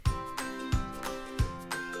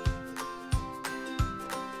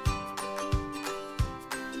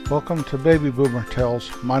Welcome to Baby Boomer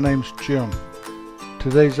Tales. My name's Jim.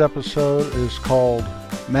 Today's episode is called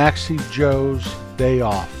Maxie Joe's Day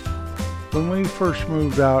Off. When we first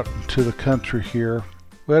moved out to the country here,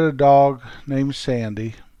 we had a dog named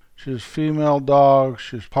Sandy. She was a female dog.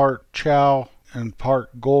 She was part chow and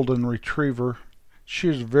part golden retriever. She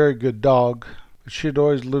was a very good dog, but she had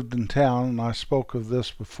always lived in town, and I spoke of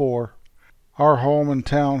this before. Our home in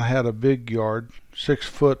town had a big yard,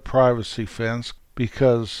 6-foot privacy fence,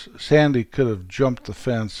 because Sandy could have jumped the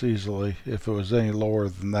fence easily if it was any lower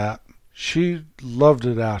than that. She loved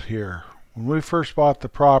it out here. When we first bought the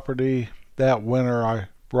property that winter, I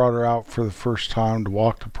brought her out for the first time to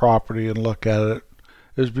walk the property and look at it.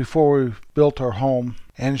 It was before we built our home,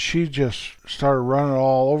 and she just started running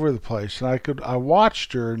all over the place. And I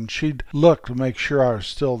watched her, and she'd look to make sure I was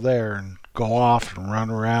still there and go off and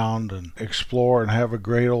run around and explore and have a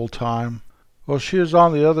great old time. Well, she was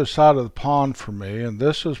on the other side of the pond from me, and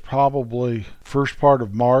this was probably first part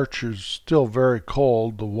of March. It was still very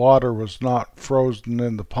cold. The water was not frozen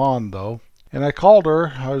in the pond, though. And I called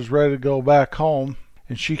her. I was ready to go back home,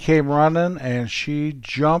 and she came running, and she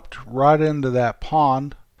jumped right into that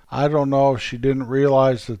pond. I don't know if she didn't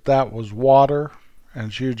realize that that was water,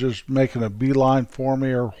 and she was just making a beeline for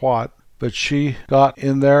me or what. But she got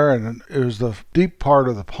in there, and it was the deep part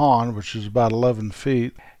of the pond, which is about 11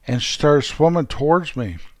 feet. And she started swimming towards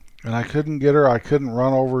me, and I couldn't get her. I couldn't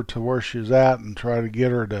run over to where she was at and try to get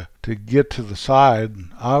her to get to the side.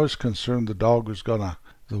 I was concerned the dog was the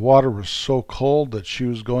water was so cold that she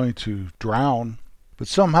was going to drown. But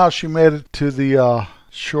somehow she made it to the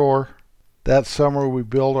shore. That summer we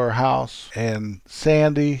built our house, and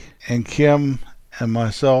Sandy and Kim and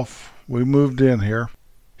myself, we moved in here.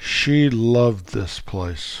 She loved this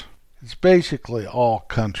place. It's basically all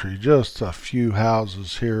country, just a few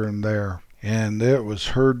houses here and there, and it was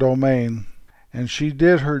her domain. And she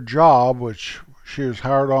did her job, which she was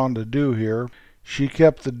hard on to do here. She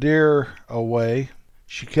kept the deer away.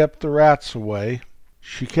 She kept the rats away.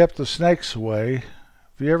 She kept the snakes away.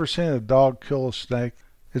 Have you ever seen a dog kill a snake?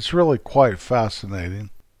 It's really quite fascinating.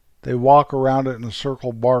 They walk around it in a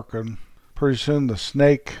circle barking. Pretty soon the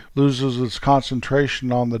snake loses its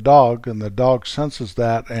concentration on the dog, and the dog senses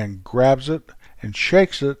that and grabs it and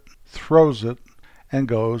shakes it, throws it, and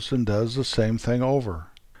goes and does the same thing over.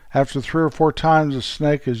 After 3 or 4 times, the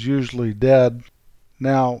snake is usually dead.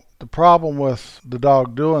 Now, the problem with the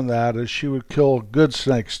dog doing that is she would kill good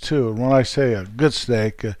snakes too. And when I say a good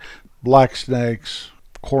snake, black snakes,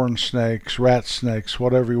 corn snakes, rat snakes,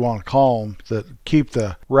 whatever you want to call them, that keep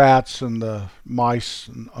the rats and the mice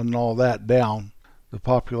and all that down, the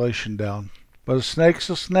population down. But a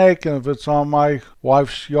snake's a snake, and if it's on my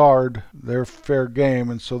wife's yard, they're fair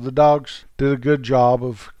game, and so the dogs did a good job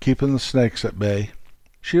of keeping the snakes at bay.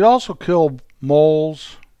 She'd also kill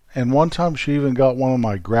moles, and one time she even got one of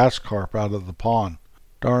my grass carp out of the pond.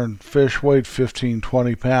 Darn fish weighed 15,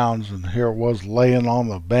 20 pounds, and here it was laying on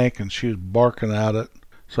the bank, and she was barking at it.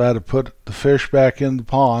 So I had to put the fish back in the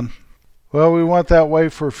pond. Well, we went that way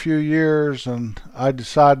for a few years, and I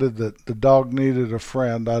decided that the dog needed a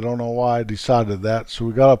friend. I don't know why I decided that. So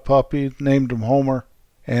we got a puppy, named him Homer.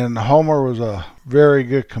 And Homer was a very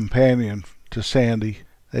good companion to Sandy.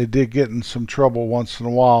 They did get in some trouble once in a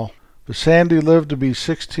while. But Sandy lived to be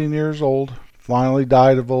 16 years old, finally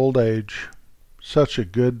died of old age. Such a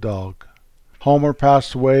good dog. Homer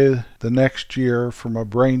passed away the next year from a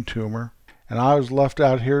brain tumor, and I was left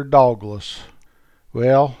out here dogless.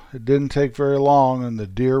 Well, it didn't take very long, and the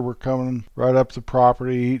deer were coming right up the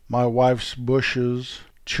property, eating my wife's bushes,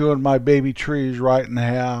 chewing my baby trees right in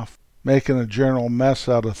half, making a general mess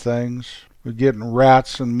out of things. We're getting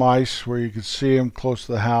rats and mice where you could see them close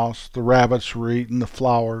to the house. The rabbits were eating the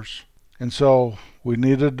flowers. And so we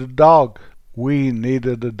needed a dog. We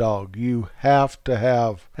needed a dog. You have to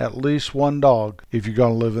have at least one dog if you're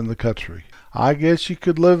going to live in the country. I guess you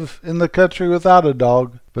could live in the country without a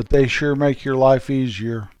dog, but they sure make your life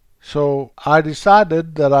easier. So I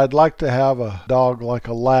decided that I'd like to have a dog like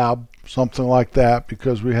a lab, something like that,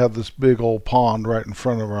 because we have this big old pond right in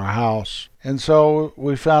front of our house. And so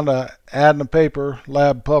we found an ad in the paper,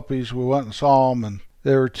 lab puppies. We went and saw them, and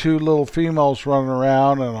there were 2 little females running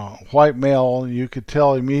around and a white male. You could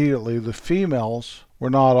tell immediately the females were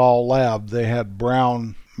not all lab. They had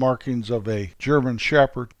brown markings of a German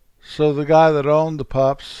Shepherd. So the guy that owned the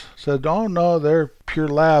pups said, "Oh no, they're pure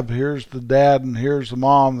lab. Here's the dad and here's the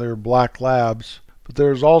mom. They're black labs. But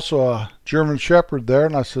there's also a German Shepherd there."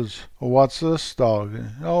 And I says, "Well, what's this dog?"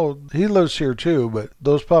 "Oh, he lives here too, but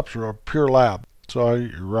those pups are a pure lab." So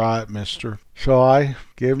 "You're right, mister." So I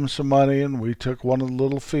gave him some money, and we took one of the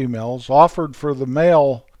little females, offered for the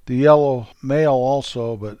male the yellow male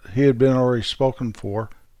also, but he had been already spoken for.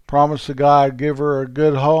 Promised the guy I'd give her a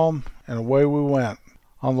good home, and away we went.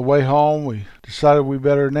 On the way home, we decided we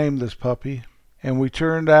better name this puppy, and we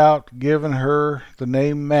turned out giving her the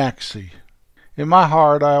name Maxie. In my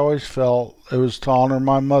heart, I always felt it was to honor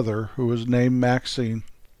my mother, who was named Maxine.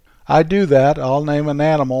 I do that. I'll name an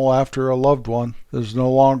animal after a loved one that is no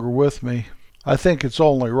longer with me. I think it's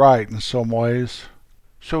only right in some ways.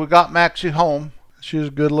 So we got Maxie home. She was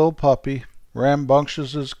a good little puppy,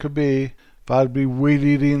 rambunctious as could be. If I'd be weed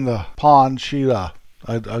eating the pond,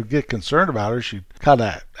 I'd get concerned about her. She'd kind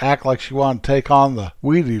of act like she wanted to take on the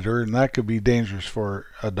weed eater, and that could be dangerous for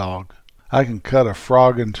a dog. I can cut a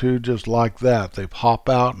frog in two just like that. They pop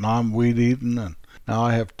out and I'm weed eating, and now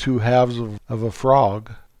I have two halves of a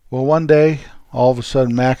frog. Well, one day, all of a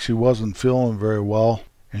sudden, Maxie wasn't feeling very well,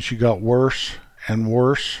 and she got worse and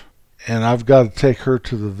worse, and I've got to take her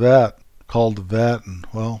to the vet. Called the vet, and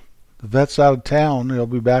well, the vet's out of town. He'll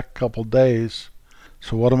be back a couple days.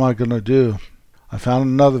 So what am I going to do? I found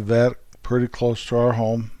another vet pretty close to our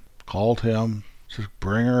home. Called him. Said,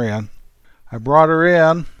 bring her in. I brought her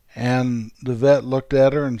in, and the vet looked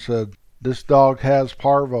at her and said, this dog has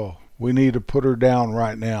parvo. We need to put her down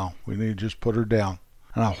right now. We need to just put her down.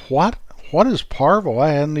 And I, what? What is parvo?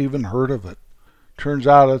 I hadn't even heard of it. Turns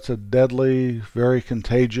out it's a deadly, very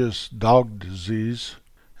contagious dog disease.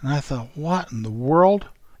 And I thought, what in the world?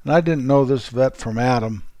 And I didn't know this vet from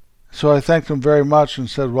Adam. So I thanked him very much and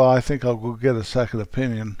said, well, I think I'll go get a second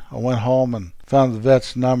opinion. I went home and found the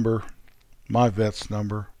vet's number, my vet's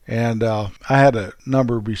number. And I had a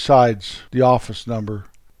number besides the office number.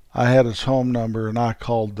 I had his home number, and I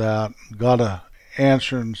called that, got a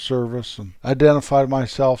answering service, and identified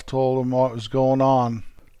myself, told him what was going on.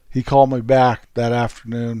 He called me back that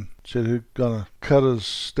afternoon. Said he's going to cut his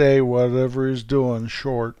stay, whatever he's doing,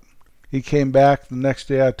 short. He came back the next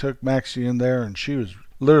day. I took Maxie in there, and she was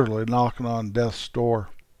literally knocking on death's door.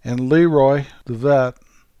 And Leroy, the vet,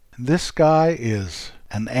 this guy is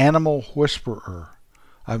an animal whisperer.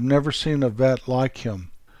 I've never seen a vet like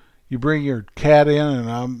him. You bring your cat in,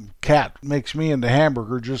 and cat makes me into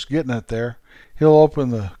hamburger just getting it there. He'll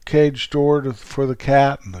open the cage door for the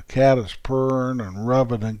cat, and the cat is purring and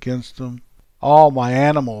rubbing against him. All my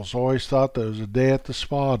animals always thought there was a day at the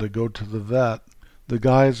spa to go to the vet. The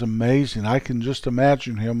guy is amazing. I can just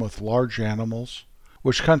imagine him with large animals,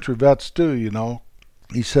 which country vets do, you know.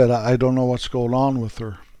 He said, I don't know what's going on with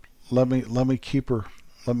her. Let me keep her.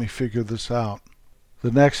 Let me figure this out.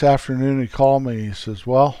 The next afternoon he called me. He says,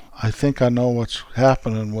 well, I think I know what's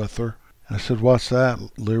happening with her. And I said, what's that,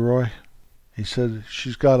 Leroy? He said,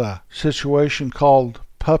 she's got a situation called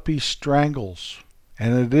puppy strangles.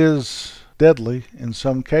 And it is deadly in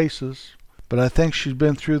some cases, but I think she's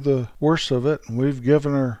been through the worst of it, and we've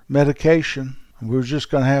given her medication, and we're just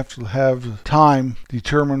going to have time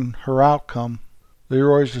determine her outcome.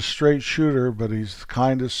 Leroy's a straight shooter, but he's the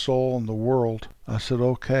kindest soul in the world. I said,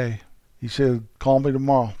 okay. He said, call me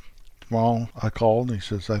tomorrow. Tomorrow I called, and he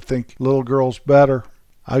says, I think little girl's better.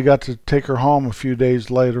 I got to take her home a few days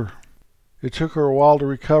later. It took her a while to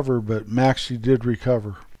recover, but Maxie did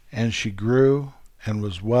recover, and she grew and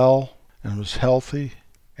was well and was healthy,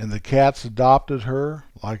 and the cats adopted her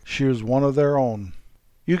like she was one of their own.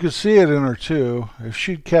 You could see it in her, too. If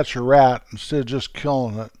she'd catch a rat, instead of just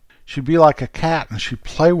killing it, she'd be like a cat, and she'd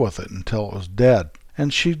play with it until it was dead.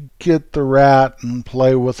 And she'd get the rat and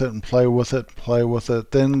play with it and play with it and play with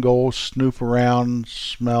it, then go snoop around and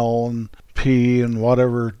smell and pee and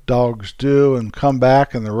whatever dogs do, and come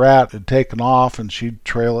back, and the rat had taken off, and she'd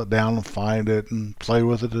trail it down and find it and play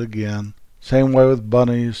with it again. Same way with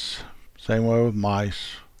bunnies. Same way with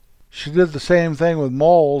mice. She did the same thing with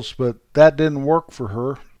moles, but that didn't work for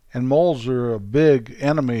her. And moles are a big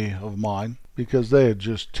enemy of mine because they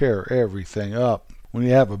just tear everything up. When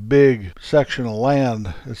you have a big section of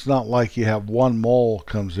land, it's not like you have one mole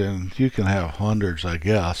comes in. You can have hundreds, I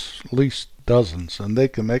guess, at least dozens, and they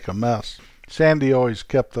can make a mess. Sandy always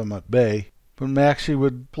kept them at bay. But Maxie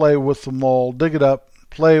would play with the mole, dig it up,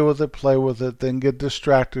 play with it, then get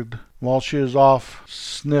distracted. While she was off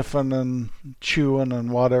sniffing and chewing and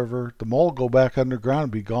whatever, the mole would go back underground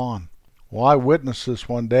and be gone. Well, I witnessed this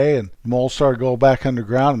one day, and the mole started to go back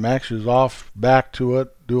underground, and Maxie was off back to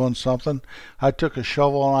it, doing something. I took a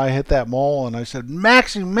shovel and I hit that mole, and I said,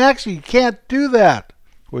 Maxie, you can't do that.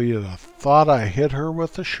 Well, you'd have thought I hit her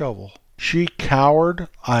with a shovel. She cowered.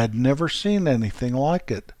 I had never seen anything like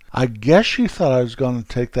it. I guess she thought I was going to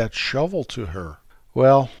take that shovel to her.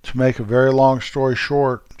 Well, to make a very long story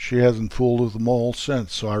short, she hasn't fooled with the mole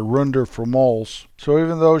since, so I ruined her for moles. So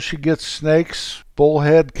even though she gets snakes,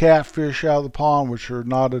 bullhead catfish out of the pond, which are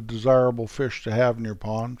not a desirable fish to have in your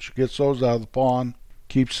pond. She gets those out of the pond,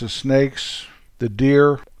 keeps the snakes, the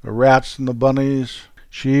deer, the rats, and the bunnies.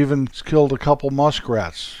 She even killed a couple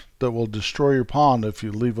muskrats that will destroy your pond if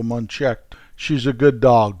you leave them unchecked. She's a good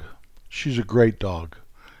dog. She's a great dog.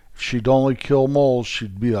 If she'd only kill moles,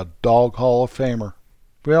 she'd be a dog Hall of Famer.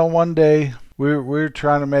 Well, one day we were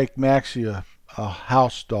trying to make Maxie a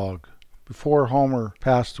house dog. Before Homer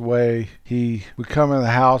passed away, he would come in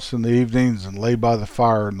the house in the evenings and lay by the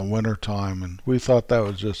fire in the wintertime, and we thought that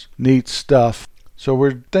was just neat stuff. So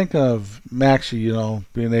we're thinking of Maxie,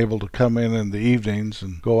 being able to come in the evenings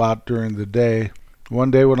and go out during the day.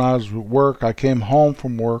 One day when I was at work, I came home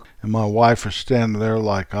from work, and my wife was standing there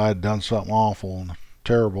like I had done something awful and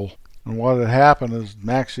terrible. And what had happened is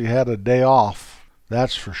Maxie had a day off,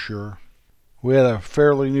 that's for sure. We had a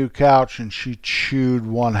fairly new couch, and she chewed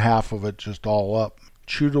one half of it just all up.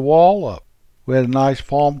 Chewed the wall up. We had a nice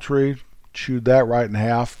palm tree, chewed that right in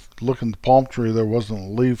half. Look at the palm tree, there wasn't a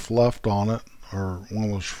leaf left on it, or one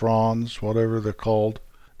of those fronds, whatever they're called.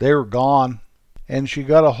 They were gone. And she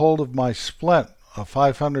got a hold of my splint, a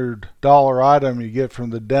 $500 item you get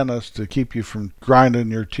from the dentist to keep you from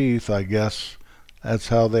grinding your teeth, I guess. That's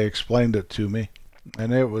how they explained it to me.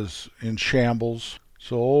 And it was in shambles.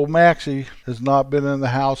 So old Maxie has not been in the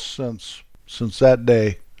house since that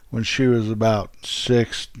day when she was about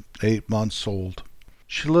 6-8 months old.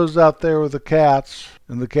 She lives out there with the cats,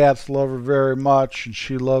 and the cats love her very much, and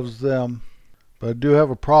she loves them. But I do have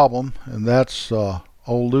a problem, and that's old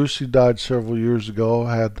Lucy died several years ago,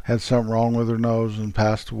 had something wrong with her nose and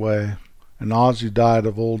passed away. And Ozzy died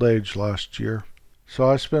of old age last year. So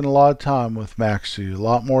I spend a lot of time with Maxie, a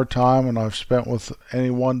lot more time than I've spent with any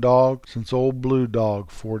one dog since old Blue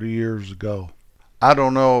Dog 40 years ago. I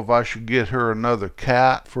don't know if I should get her another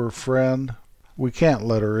cat for a friend. We can't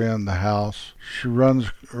let her in the house. She runs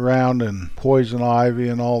around in poison ivy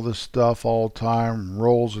and all this stuff all the time,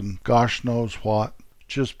 rolls in gosh knows what,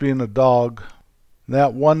 just being a dog.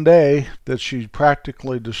 That one day that she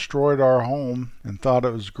practically destroyed our home and thought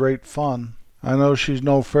it was great fun. I know she's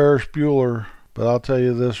no Ferris Bueller, but I'll tell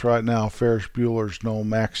you this right now, Ferris Bueller's no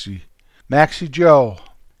Maxie. Maxie Joe.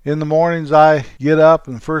 In the mornings I get up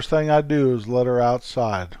and the first thing I do is let her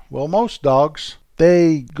outside. Well, most dogs,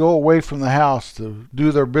 they go away from the house to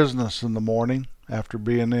do their business in the morning after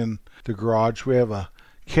being in the garage. We have a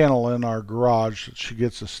kennel in our garage that she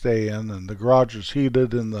gets to stay in, and the garage is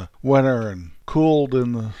heated in the winter and cooled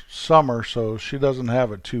in the summer, so she doesn't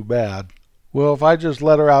have it too bad. Well, if I just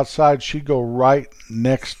let her outside, she'd go right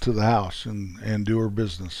next to the house and do her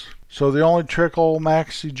business. So the only trick old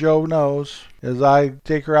Maxie Joe knows is I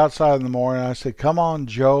take her outside in the morning. I say, "Come on,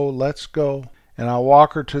 Joe, let's go." And I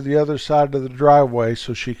walk her to the other side of the driveway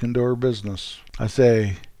so she can do her business. I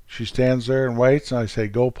say, she stands there and waits, and I say,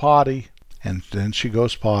 "Go potty." And then she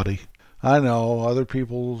goes potty. I know other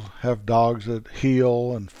people have dogs that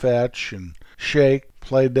heel and fetch and shake,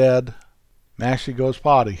 play dead. Maxie goes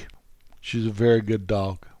potty. She's a very good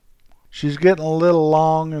dog. She's getting a little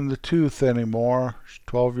long in the tooth anymore. She's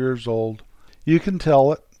 12 years old. You can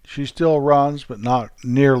tell it. She still runs, but not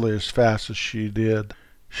nearly as fast as she did.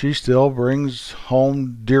 She still brings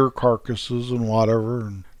home deer carcasses and whatever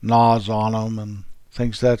and gnaws on them and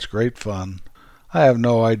thinks that's great fun. I have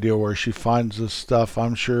no idea where she finds this stuff.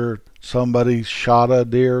 I'm sure somebody shot a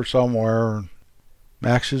deer somewhere.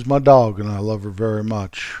 Max is my dog, and I love her very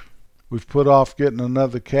much. We've put off getting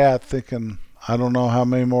another cat, thinking I don't know how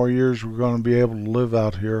many more years we're going to be able to live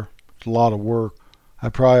out here. It's a lot of work. I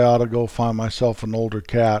probably ought to go find myself an older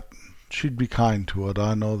cat. She'd be kind to it,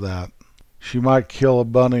 I know that. She might kill a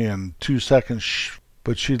bunny in 2 seconds,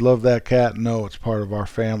 but she'd love that cat and know it's part of our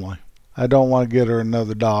family. I don't want to get her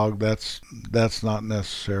another dog. That's not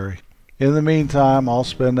necessary. In the meantime, I'll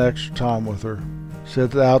spend extra time with her.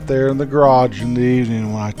 Sit out there in the garage in the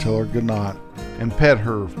evening when I tell her goodnight and pet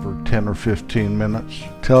her for 10 or 15 minutes.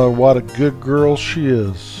 Tell her what a good girl she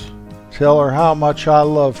is. Tell her how much I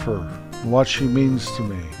love her and what she means to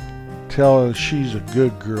me. Tell her she's a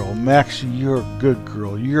good girl. Maxie, you're a good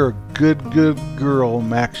girl. You're a good girl,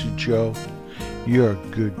 Maxie Joe. You're a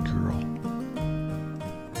good girl.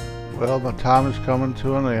 Well, my time is coming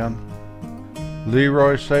to an end.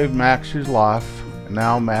 Leroy saved Maxie's life, and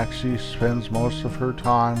now Maxie spends most of her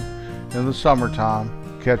time in the summertime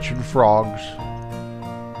catching frogs.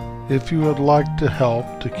 If you would like to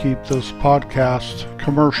help to keep this podcast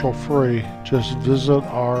commercial free, just visit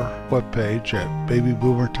our webpage at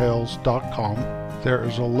babyboomertales.com. There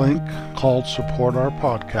is a link called Support Our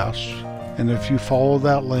Podcasts, and if you follow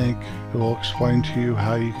that link, it will explain to you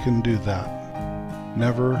how you can do that.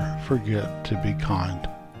 Never forget to be kind.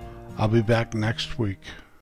 I'll be back next week.